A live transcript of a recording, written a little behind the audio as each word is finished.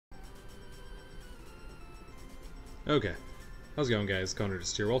Okay, how's it going, guys? Connor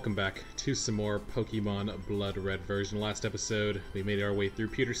just here. Welcome back to some more Pokemon BloodRed version. Last episode, we made our way through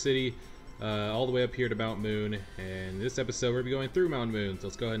Pewter City, all the way up here to Mount Moon, and this episode we're going to be going through Mount Moon, so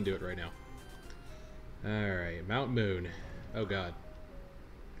let's go ahead and do it right now. Alright, Mount Moon. Oh god.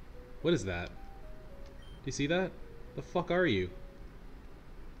 What is that? Do you see that? The fuck are you?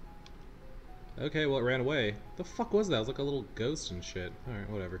 Okay, well it ran away. The fuck was that? It was like a little ghost and shit. Alright,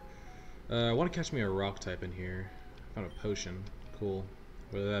 whatever. I want to catch me a rock type in here. Found a potion. Cool.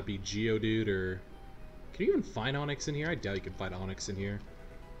 Whether that be Geodude or... Can you even find Onix in here? I doubt you can find Onix in here.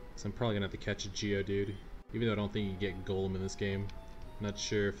 So I'm probably going to have to catch a Geodude. Even though I don't think you can get Golem in this game. I'm not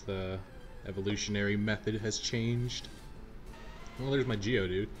sure if the evolutionary method has changed. Well, there's my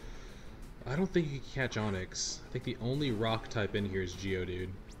Geodude. I don't think you can catch Onix. I think the only rock type in here is Geodude.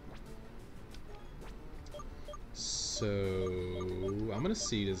 So... I'm gonna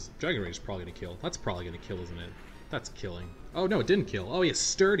see, does... Dragon Rage is probably gonna kill. That's probably gonna kill, isn't it? That's killing. Oh no, it didn't kill. Oh yeah,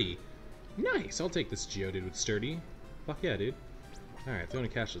 Sturdy! Nice! I'll take this Geodude with Sturdy. Fuck yeah, dude. Alright, I'm gonna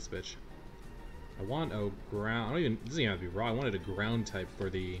catch this bitch. I want a ground... I don't even... This doesn't even have to be raw. I wanted a ground type for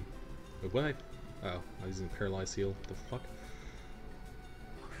the... What? Oh, I was using Paralyze Heal. What the fuck?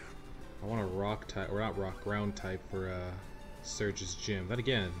 I want a rock type... Or not rock, ground type for Surge's gym. That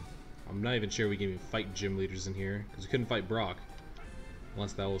again... I'm not even sure we can even fight gym leaders in here, because we couldn't fight Brock.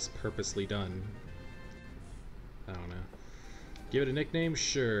 Unless that was purposely done. I don't know. Give it a nickname?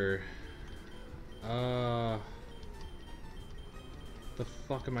 Sure. The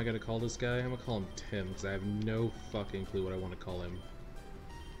fuck am I gonna call this guy? I'm gonna call him Tim, because I have no fucking clue what I want to call him.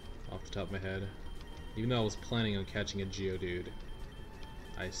 Off the top of my head. Even though I was planning on catching a Geodude,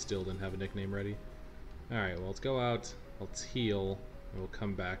 I still didn't have a nickname ready. Alright, well let's go out, let's heal, and we'll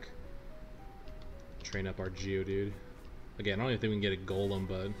come back. Train up our Geodude. Again, I don't even think we can get a Golem,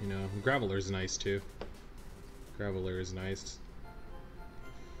 but, you know, Graveler's nice too. Graveler is nice.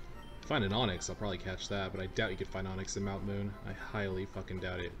 Find an Onix, I'll probably catch that, but I doubt you could find Onix in Mount Moon. I highly fucking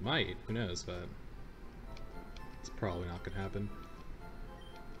doubt it. Might, who knows, but it's probably not gonna happen.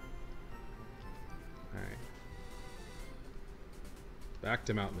 Alright. Back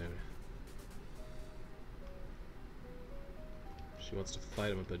to Mount Moon. She wants to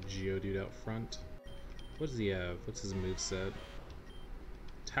fight him with a Geodude out front. What does he have? What's his moveset?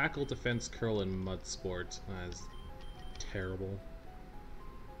 Tackle, Defense, Curl, and Mud Sport. That is terrible.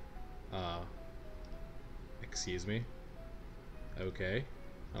 Excuse me? Okay.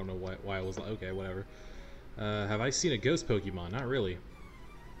 I don't know why I was like, okay, whatever. Have I seen a ghost Pokemon? Not really.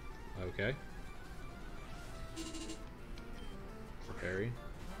 Okay. Fairy.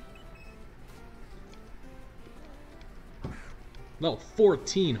 Level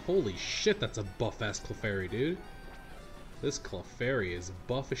 14, holy shit, that's a buff-ass Clefairy, dude. This Clefairy is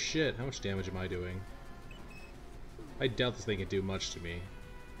buff as shit. How much damage am I doing? I doubt this thing can do much to me.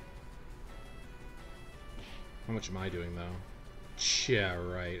 How much am I doing, though? Yeah,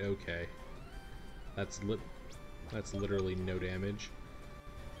 right, okay. That's literally no damage.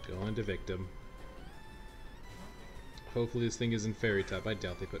 Go on to Victim. Hopefully this thing isn't Fairy-type. I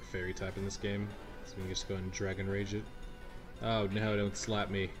doubt they put Fairy-type in this game. So we can just go ahead and Dragon Rage it. Oh no, don't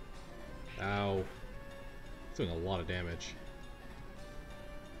slap me. Ow. It's doing a lot of damage.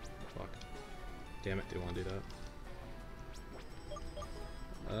 Fuck. Damn it, didn't want to do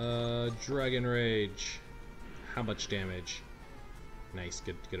that. Dragon Rage. How much damage? Nice,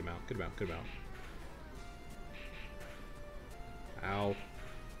 good amount, good amount, good amount. Ow.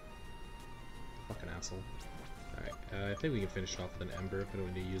 Fucking asshole. Alright, I think we can finish it off with an Ember, but we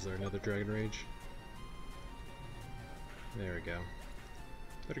need to use another Dragon Rage. There we go.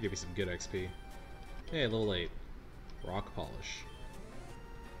 Better give you some good XP. Hey, a little late. Rock Polish.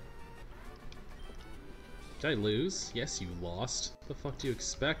 Did I lose? Yes, you lost. What the fuck do you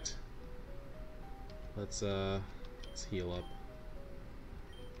expect? Let's heal up.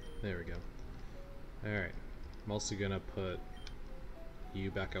 There we go. Alright. I'm also gonna put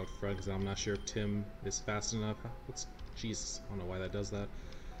you back out front because I'm not sure if Tim is fast enough. Jesus, I don't know why that does that.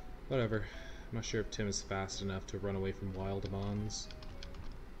 Whatever. I'm not sure if Tim is fast enough to run away from Wildemons.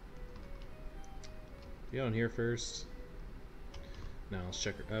 You on here first? No, let's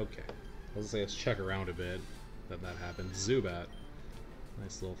check. Okay. I was gonna say let's check around a bit. Then that happened. Zubat.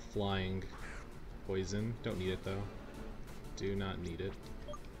 Nice little flying poison. Don't need it though. Do not need it.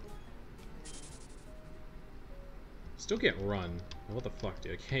 Still can't run. What the fuck,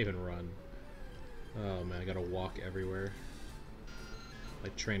 dude? I can't even run. Oh man, I gotta walk everywhere. My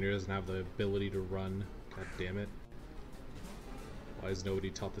trainer doesn't have the ability to run. God damn it. Why has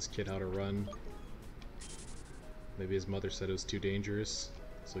nobody taught this kid how to run? Maybe his mother said it was too dangerous,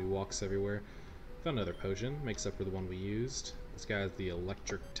 so he walks everywhere. Found another potion, makes up for the one we used. This guy has the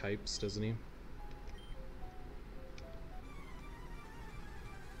electric types, doesn't he?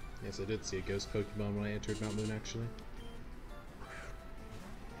 Yes, I did see a ghost Pokemon when I entered Mount Moon, actually.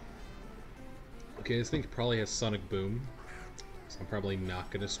 Okay, this thing probably has Sonic Boom, so I'm probably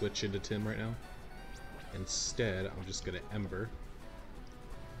not going to switch into Tim right now. Instead, I'm just going to Ember.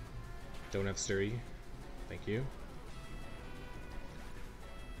 Don't have Sturdy. Thank you.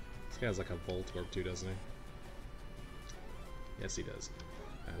 This guy has like a Volt Orb too, doesn't he? Yes, he does.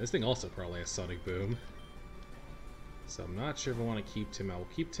 This thing also probably has Sonic Boom. So I'm not sure if I want to keep Tim out.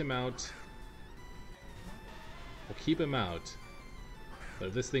 We'll keep Tim out. We'll keep him out. But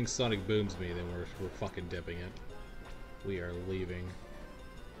if this thing Sonic Booms me, then we're fucking dipping it. We are leaving.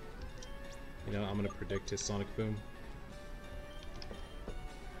 You know, I'm gonna predict his Sonic Boom.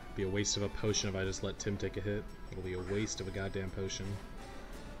 Be a waste of a potion if I just let Tim take a hit. It'll be a waste of a goddamn potion.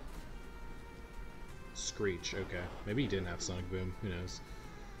 Screech, okay. Maybe he didn't have Sonic Boom, who knows.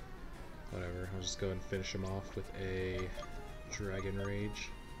 Whatever, I'll just go ahead and finish him off with a Dragon Rage.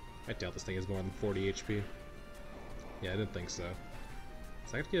 I doubt this thing is more than 40 HP. Yeah, I didn't think so.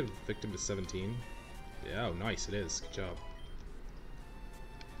 So I have to give Victim to 17. Yeah, oh nice, it is. Good job.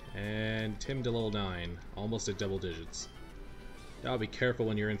 And Tim to level 9, almost at double digits. Now be careful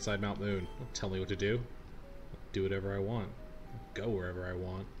when you're inside Mount Moon. Don't tell me what to do. I'll do whatever I want. I'll go wherever I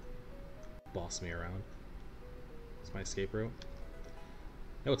want. Boss me around. It's my escape rope.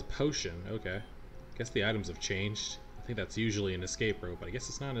 Oh, it's a potion. Okay. Guess the items have changed. I think that's usually an escape rope, but I guess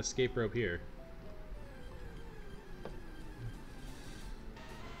it's not an escape rope here.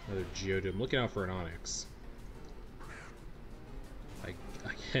 Another Geodude. I'm looking out for an Onyx.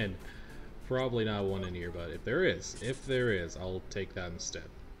 Again, probably not one in here, but if there is, I'll take that instead.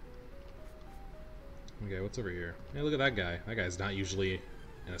 Okay, what's over here? Hey, look at that guy. That guy's not usually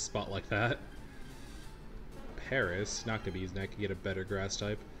in a spot like that. Paris, Noctibee's neck, could get a better grass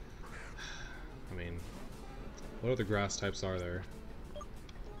type. I mean, what other grass types are there?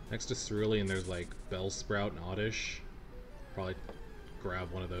 Next to Cerulean, there's like Bellsprout and Oddish. Probably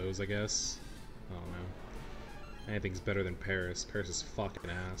grab one of those, I guess. I don't know. Anything's better than Paris. Paris is fucking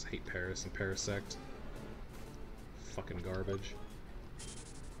ass. I hate Paris and Parasect. Fucking garbage.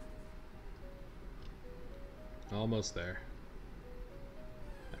 Almost there.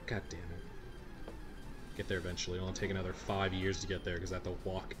 Oh, God damn it. Get there eventually. It'll only take another 5 years to get there because I have to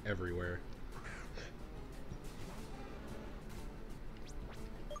walk everywhere.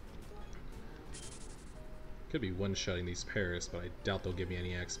 Could be one-shotting these Paris, but I doubt they'll give me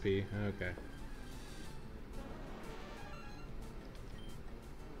any XP. Okay.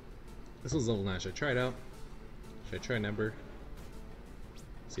 This one's level 9. Should I try it out? Should I try an Ember?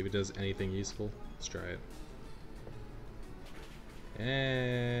 See if it does anything useful. Let's try it.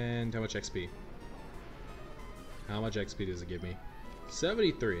 And how much XP? How much XP does it give me?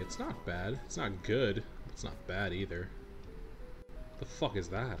 73. It's not bad. It's not good. It's not bad either. What the fuck is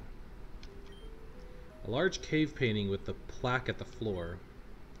that? A large cave painting with the plaque at the floor.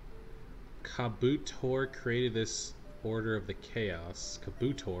 Kabutor created this order of the chaos.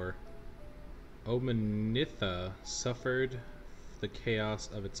 Kabutor. Omanitha suffered the chaos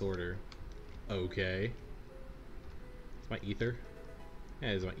of its order. Okay. It's my ether. Yeah,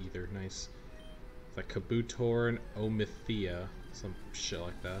 it's my ether. Nice. It's like Kabutor and Omithia. Some shit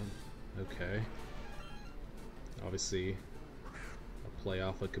like that. Okay. Obviously, a play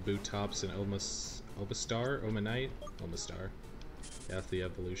off of Kabutops and Omastar? Omanite? Omastar. Yeah, that's the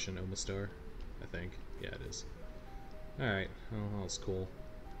evolution. Omastar, I think. Yeah, it is. Alright. Oh, that was cool.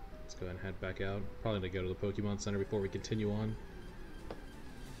 Let's go ahead and head back out. Probably gonna go to the Pokemon Center before we continue on.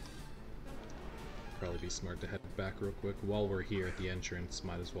 Probably be smart to head back real quick. While we're here at the entrance,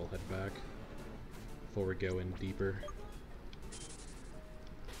 might as well head back before we go in deeper.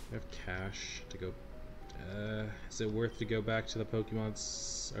 We have cash to go. Is it worth to go back to the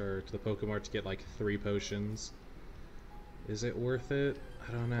Pokemon's or to the Pokemart to get like 3 potions? Is it worth it?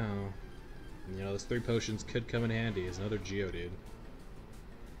 I don't know. You know, those 3 potions could come in handy as another Geodude.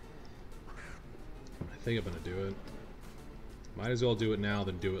 I think I'm gonna do it. Might as well do it now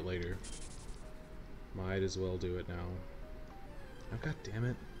than do it later. Might as well do it now. Oh, God damn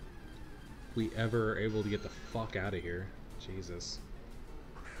it. If we ever are able to get the fuck out of here. Jesus.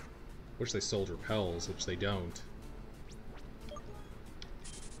 Wish they sold repels, which they don't.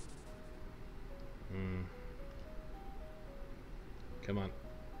 Come on.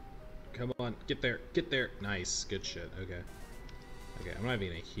 Come on. Get there. Get there. Nice. Good shit. Okay. Okay, I'm not even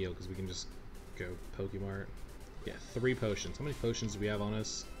gonna heal because we can just go Pokemart. Yeah, 3 potions. How many potions do we have on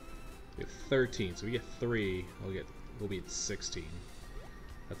us? We have 13, so we get 3. We'll be at 16.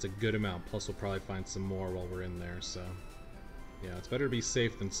 That's a good amount, plus we'll probably find some more while we're in there, so... Yeah, it's better to be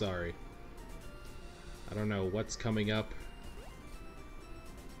safe than sorry. I don't know what's coming up,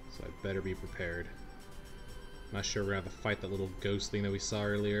 so I better be prepared. I'm not sure we're gonna have to fight that little ghost thing that we saw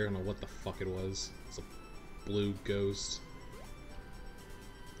earlier. I don't know what the fuck it was. It's a blue ghost.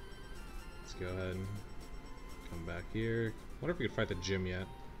 Let's go ahead and come back here. I wonder if we could fight the gym yet.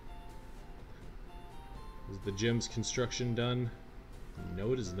 Is the gym's construction done?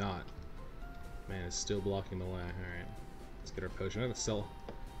 No, it is not. Man, it's still blocking the way. Alright. Let's get our potion. I have to sell.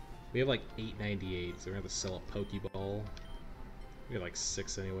 We have like 898, so we're gonna have to sell a Pokeball. We have like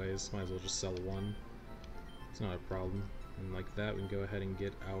 6 anyways. Might as well just sell one. It's not a problem. And like that, we can go ahead and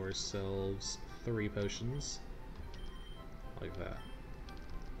get ourselves 3 potions. Like that.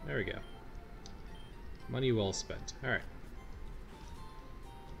 There we go. Money well spent. Alright.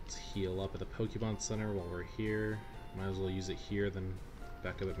 Let's heal up at the Pokemon Center while we're here. Might as well use it here, then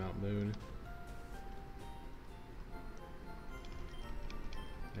back up at Mount Moon.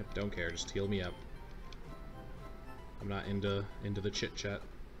 Yep, don't care, just heal me up. I'm not into the chit chat.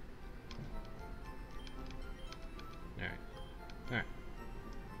 Alright. Alright.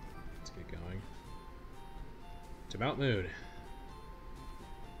 Let's get going. To Mount Moon.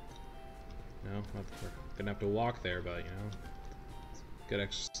 No, we're gonna have to walk there, but you know. Good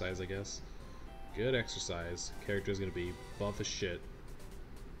exercise, I guess. Good exercise. Character's gonna be buff as shit.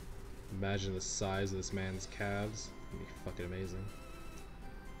 Imagine the size of this man's calves. It'd be fucking amazing.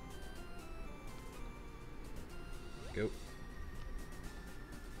 Go.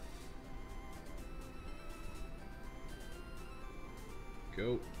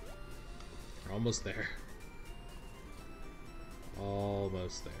 Go. We're almost there.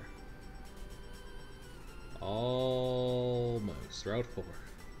 Almost there. Almost. Route 4.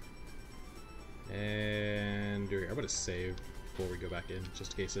 And I'm gonna save before we go back in,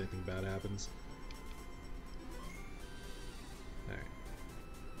 just in case anything bad happens. Alright.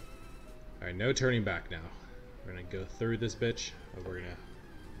 Alright, no turning back now. We're gonna go through this bitch, but we're gonna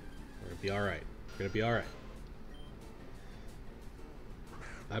be alright. We're gonna be alright.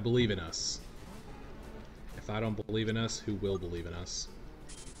 I believe in us. If I don't believe in us, who will believe in us?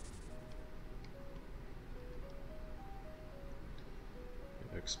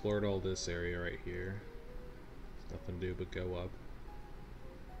 I've explored all this area right here. There's nothing to do but go up.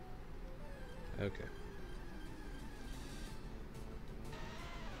 Okay.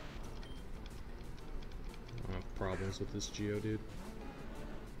 I don't have problems with this Geodude.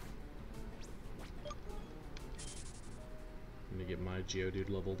 I'm gonna get my Geodude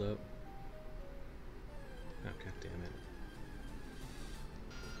leveled up. Oh, god damn it.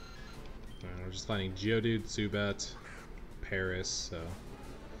 Alright, I'm just finding Geodude, Zubat, Paris, so...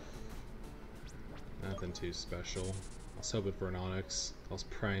 Nothing too special. I was hoping for an Onix. I was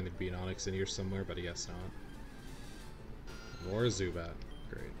praying there'd be an Onix in here somewhere, but I guess not. More Zubat.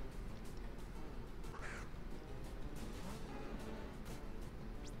 Great.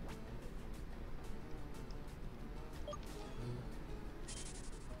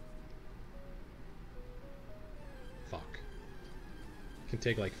 Can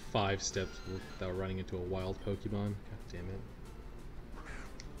take like 5 steps without running into a wild Pokemon. God damn it.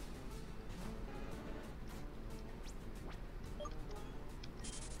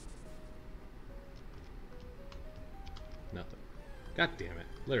 Nothing. God damn it.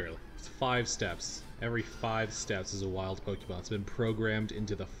 Literally. It's 5 steps. Every 5 steps is a wild Pokemon. It's been programmed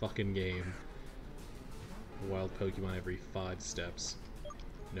into the fucking game. A wild Pokemon every 5 steps.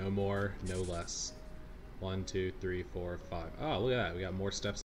 No more, no less. 1, 2, 3, 4, 5. Oh, look at that. We got more steps